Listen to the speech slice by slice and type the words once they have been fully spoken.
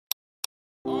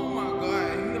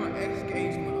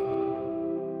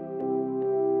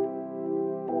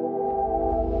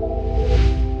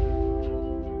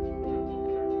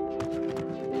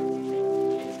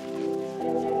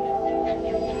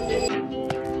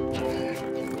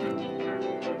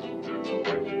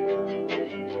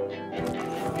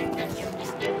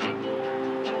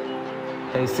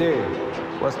Hey Siri,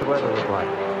 what's the weather look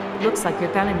like? Looks like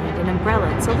you're gonna need an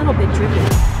umbrella. It's a little bit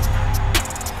drippy.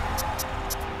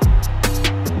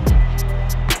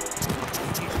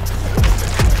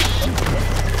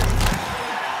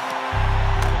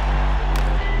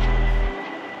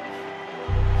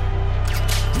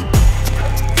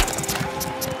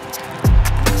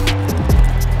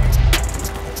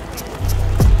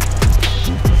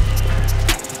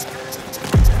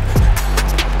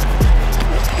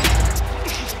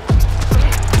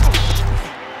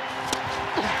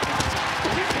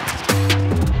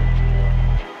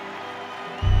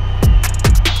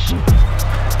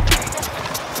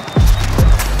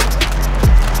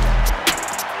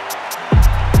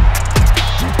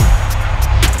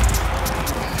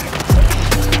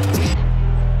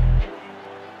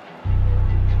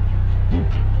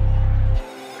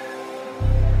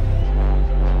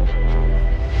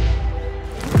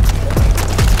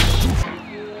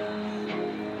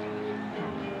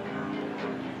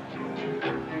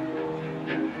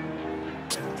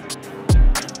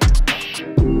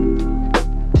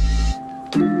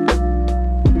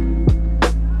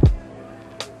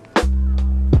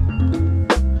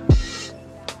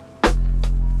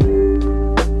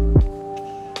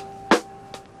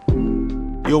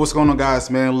 Yo, what's going on, guys?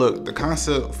 Man, look, the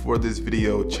concept for this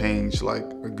video changed like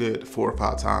a good 4 or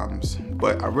 5 times,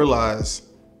 but I realized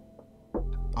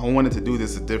I wanted to do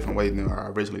this a different way than I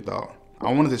originally thought.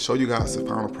 I wanted to show you guys the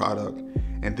final product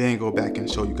and then go back and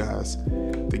show you guys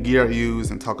the gear I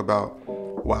use and talk about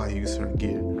why I use certain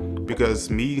gear. Because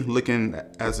me looking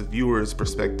as a viewer's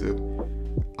perspective,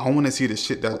 I want to see the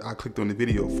shit that I clicked on the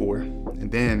video for,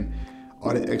 and then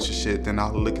all the extra shit, then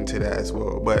I'll look into that as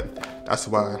well. But that's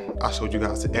why I showed you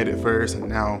guys the edit first, and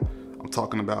now I'm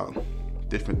talking about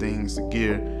different things, the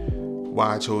gear,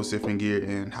 why I chose different gear,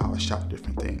 and how I shot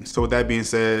different things. So with that being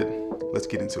said, let's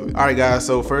get into it. All right, guys,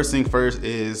 so first thing first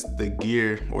is the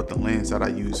gear or the lens that I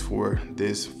use for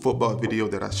this football video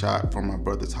that I shot for my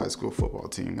brother's high school football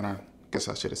team. And I guess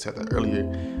I should have said that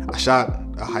earlier. I shot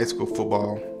a high school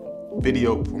football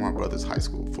video for my brother's high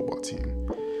school football team.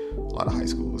 A lot of high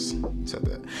schools said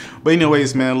that. But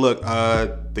anyways, man, look,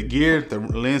 the gear, the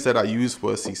lens that I used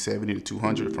was the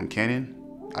 70-200 from Canon.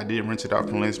 I did rent it out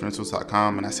from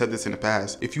lensrentals.com, and I said this in the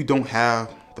past. If you don't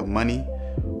have the money,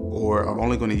 or I'm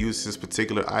only going to use this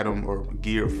particular item or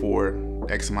gear for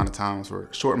X amount of times or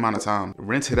a short amount of time,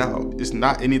 rent it out. There's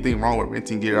not anything wrong with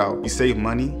renting gear out. You save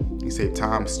money, you save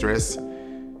time, stress,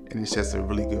 and it's just a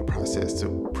really good process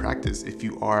to practice if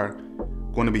you are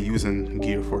going to be using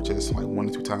gear for just like 1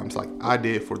 or 2 times like I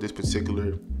did for this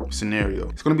particular scenario.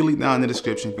 It's going to be linked down in the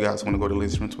description if you guys want to go to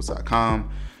lensrentals.com.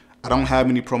 I don't have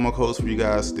any promo codes for you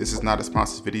guys. This is not a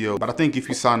sponsored video, but I think if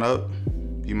you sign up,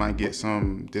 you might get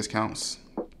some discounts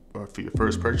for your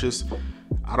first purchase.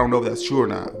 I don't know if that's true or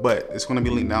not, but it's going to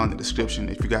be linked down in the description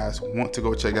if you guys want to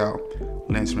go check out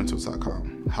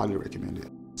lensrentals.com. Highly recommend it.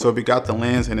 So if you got the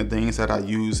lens and the things that I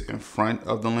use in front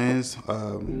of the lens,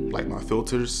 like my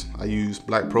filters, I use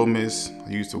Black Pro Mist,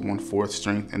 I use the 1/4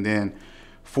 strength, and then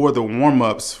for the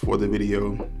warm-ups for the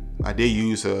video, I did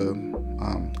use a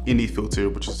ND filter,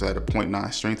 which is at a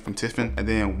 0.9 strength from Tiffin. And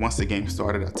then once the game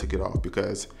started, I took it off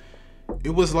because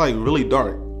it was like really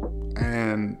dark.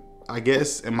 And I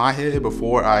guess in my head,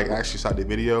 before I actually shot the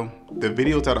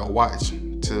videos that I watched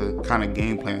to kind of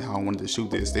game plan how I wanted to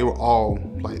shoot this, they were all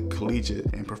like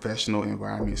collegiate and professional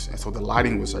environments, and so the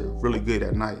lighting was like really good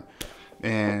at night.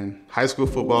 And high school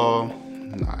football,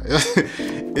 nah,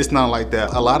 it's not like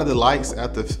that. A lot of the lights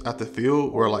at the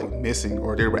field were like missing,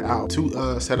 or they were out.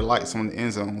 2 set of lights on the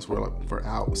end zones were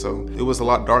out, so it was a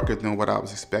lot darker than what I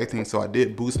was expecting. So I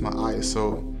did boost my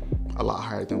ISO a lot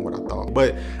higher than what I thought,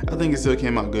 but I think it still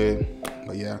came out good.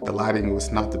 But yeah, the lighting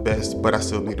was not the best, but I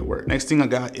still made it work. Next thing I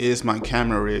got is my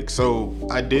camera rig. So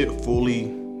I did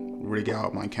fully rig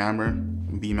out my camera,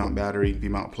 V-mount battery,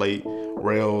 V-mount plate,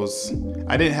 rails.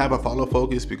 I didn't have a follow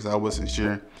focus because I wasn't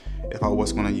sure if I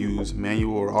was going to use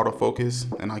manual or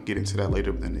autofocus, and I'll get into that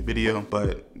later in the video.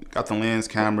 But got the lens,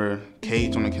 camera,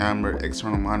 cage on the camera,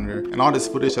 external monitor, and all this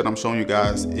footage that I'm showing you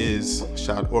guys is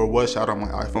shot or was shot on my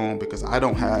iPhone because I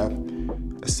don't have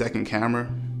a second camera.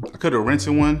 I could have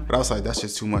rented one, but I was like, that's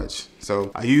just too much.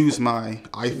 So I used my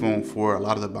iPhone for a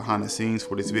lot of the behind the scenes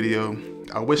for this video.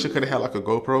 I wish I could have had like a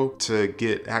GoPro to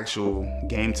get actual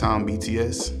game time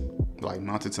BTS, like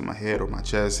mounted to my head or my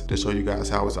chest to show you guys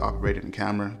how it's operating the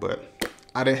camera, but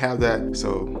I didn't have that.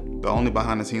 So the only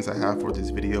behind the scenes I have for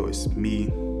this video is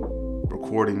me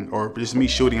recording, or just me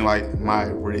shooting like my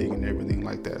rig and everything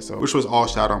like that. So which was all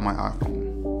shot on my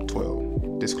iPhone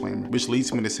 12. disclaimer, which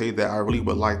leads me to say that I really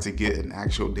would like to get an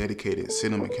actual dedicated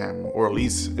cinema camera, or at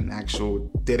least an actual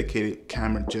dedicated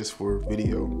camera just for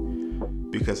video,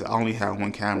 because I only have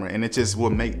one camera, and it just will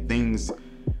make things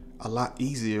a lot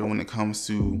easier when it comes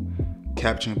to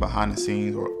capturing behind the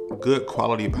scenes or good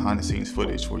quality behind the scenes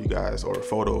footage for you guys, or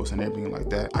photos and everything like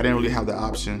that. I didn't really have the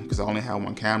option because I only had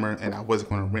one camera, and I wasn't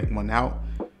going to rent one out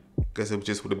because it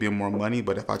just would have been more money.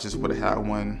 But if I just would have had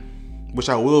one, which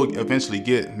I will eventually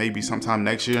get maybe sometime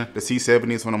next year, the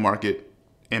C70 is on the market,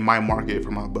 in my market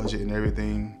for my budget and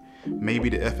everything. Maybe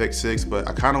the FX6, but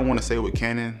I kind of want to stay with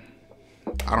Canon.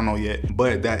 I don't know yet,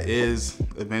 but that is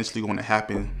eventually going to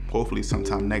happen, hopefully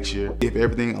sometime next year. If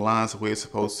everything aligns the way it's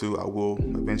supposed to, I will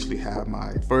eventually have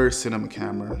my first cinema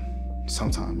camera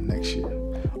sometime next year.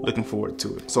 Looking forward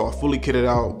to it. So I fully kitted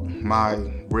out my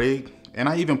rig, and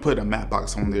I even put a matte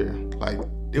box on there. Like,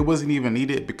 it wasn't even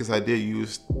needed because I did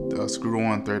use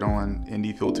screw-on, thread-on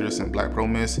ND filters and black pro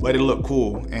mist, but it looked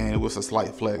cool and it was a slight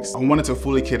flex. I wanted to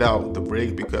fully kit out the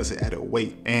rig because it added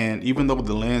weight, and even though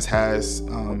the lens has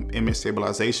image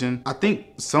stabilization, I think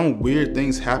some weird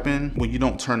things happen when you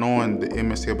don't turn on the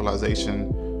image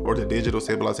stabilization or the digital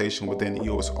stabilization within the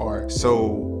EOS R.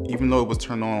 So even though it was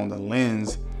turned on the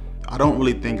lens, I don't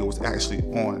really think it was actually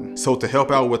on. So to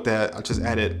help out with that, I just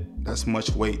added as much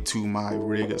weight to my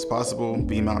rig as possible.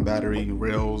 Beam mount battery,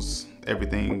 rails,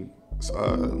 everything,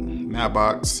 matte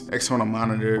box, external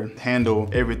monitor, handle,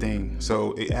 everything.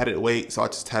 So it added weight, so I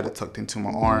just had it tucked into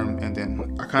my arm, and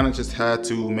then I kind of just had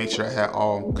to make sure I had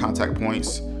all contact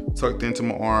points tucked into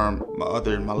my arm. My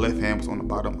left hand was on the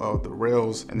bottom of the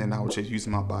rails, and then I was just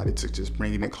using my body to just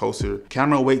bring it in closer.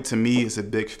 Camera weight to me is a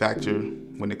big factor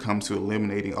when it comes to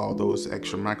eliminating all those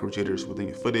extra micro jitters within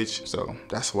your footage. So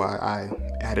that's why I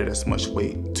added as much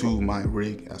weight to my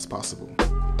rig as possible.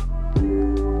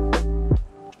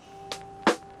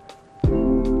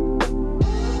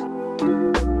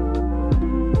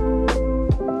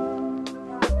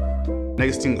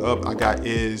 Next thing up I got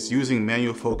is using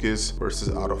manual focus versus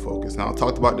autofocus. Now I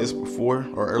talked about this before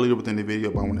or earlier within the video,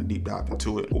 but I want to deep dive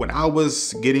into it. When I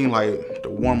was getting like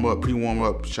the pre-warm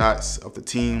up shots of the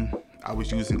team, I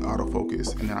was using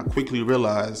autofocus, and then I quickly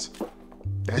realized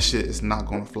that shit is not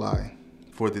gonna fly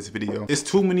for this video. It's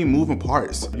too many moving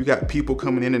parts. You got people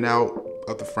coming in and out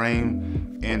of the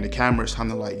frame, and the camera is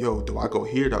kind of like, yo, do I go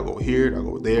here, do I go here, do I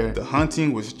go there? The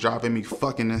hunting was driving me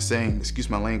fucking insane, excuse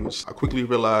my language. I quickly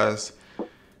realized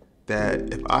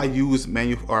that if I use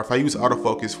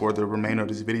autofocus for the remainder of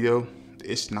this video,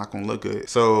 it's not gonna look good.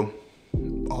 So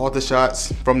all the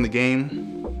shots from the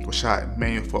game were shot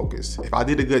manual focus. If I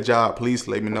did a good job, please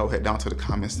let me know. Head down to the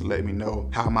comments to let me know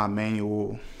how my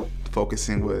manual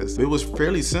focusing was. It was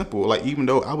fairly simple. Like, even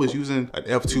though I was using an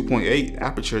f2.8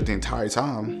 aperture the entire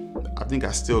time, I think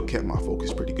I still kept my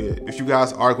focus pretty good. If you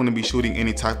guys are going to be shooting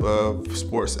any type of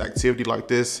sports activity like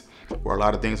this, where a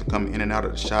lot of things are coming in and out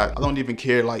of the shot, I don't even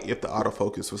care like if the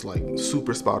autofocus was like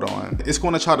super spot on. It's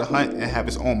going to try to hunt and have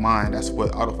its own mind. That's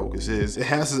what autofocus is. It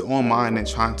has its own mind and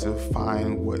trying to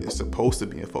find what is supposed to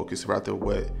be in focus rather than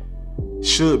what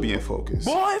should be in focus.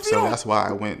 So that's why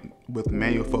I went with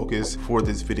manual focus for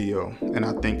this video, and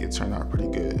I think it turned out pretty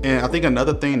good. And I think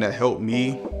another thing that helped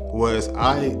me was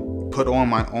I put on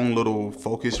my own little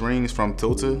focus rings from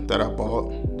Tilta that I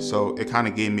bought, so it kind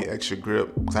of gave me extra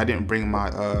grip because I didn't bring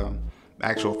my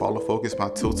actual follow focus, my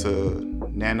Tilta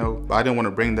Nano, but I didn't want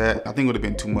to bring that. I think it would have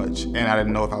been too much, and I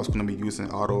didn't know if I was going to be using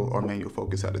auto or manual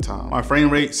focus at the time. My frame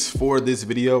rates for this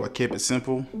video, I kept it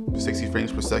simple, 60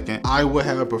 frames per second. I would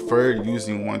have preferred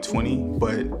using 120,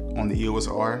 but on the EOS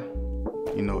R,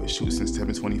 you know, it shoots in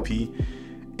 720p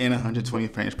and 120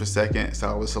 frames per second, so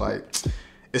I was like,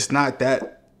 it's not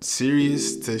that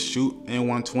serious to shoot in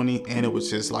 120, and it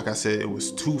was just, like I said, it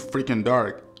was too freaking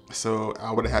dark. So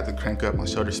I would have had to crank up my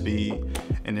shutter speed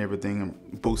and everything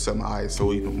and boost up my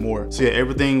ISO even more. So yeah,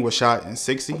 everything was shot in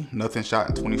 60, nothing shot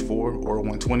in 24 or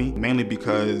 120, mainly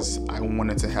because I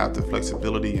wanted to have the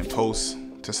flexibility in post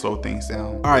to slow things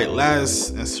down. All right,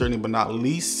 last and certainly but not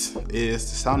least is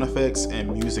the sound effects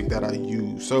and music that I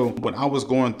use. So when I was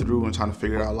going through and trying to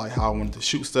figure out like how I wanted to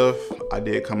shoot stuff, I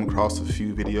did come across a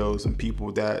few videos and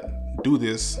people that do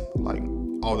this like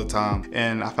all the time,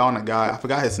 and I found a guy, I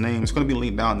forgot his name, it's going to be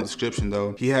linked down in the description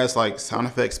though. He has like sound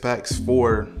effects packs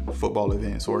for football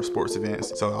events or sports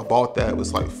events, so I bought that. It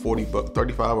was like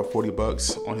 35 or 40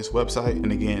 bucks on his website,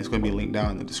 and again, it's going to be linked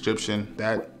down in the description.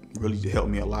 That really helped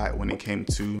me a lot when it came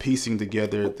to piecing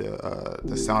together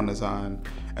the sound design.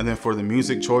 And then for the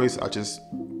music choice, I just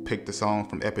picked the song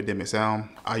from Epidemic Sound.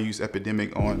 I use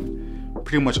Epidemic on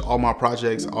pretty much all my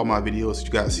projects, all my videos that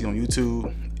you guys see on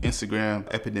YouTube, Instagram.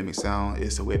 Epidemic Sound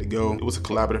is the way to go. It was a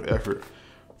collaborative effort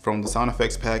from the sound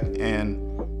effects pack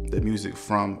and the music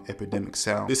from Epidemic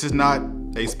Sound. This is not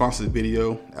a sponsored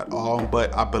video at all,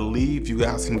 but I believe you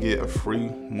guys can get a free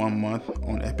 1 month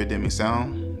on Epidemic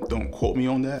Sound. Don't quote me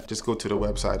on that. Just go to the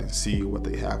website and see what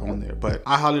they have on there. But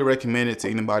I highly recommend it to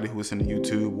anybody who's into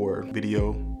YouTube or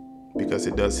video because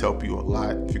it does help you a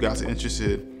lot. If you guys are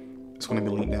interested, it's gonna be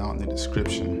linked down in the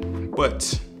description.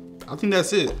 But I think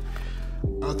that's it.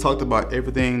 I talked about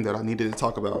everything that I needed to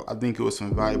talk about. I think it was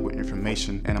some valuable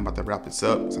information, and I'm about to wrap this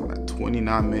up. So I'm at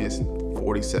 29 minutes and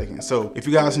 40 seconds. So if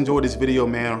you guys enjoyed this video,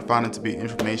 man, or find it to be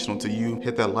informational to you,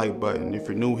 hit that like button. If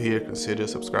you're new here, consider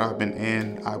subscribing,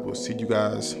 and I will see you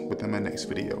guys within my next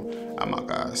video. I'm out,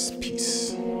 guys.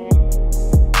 Peace.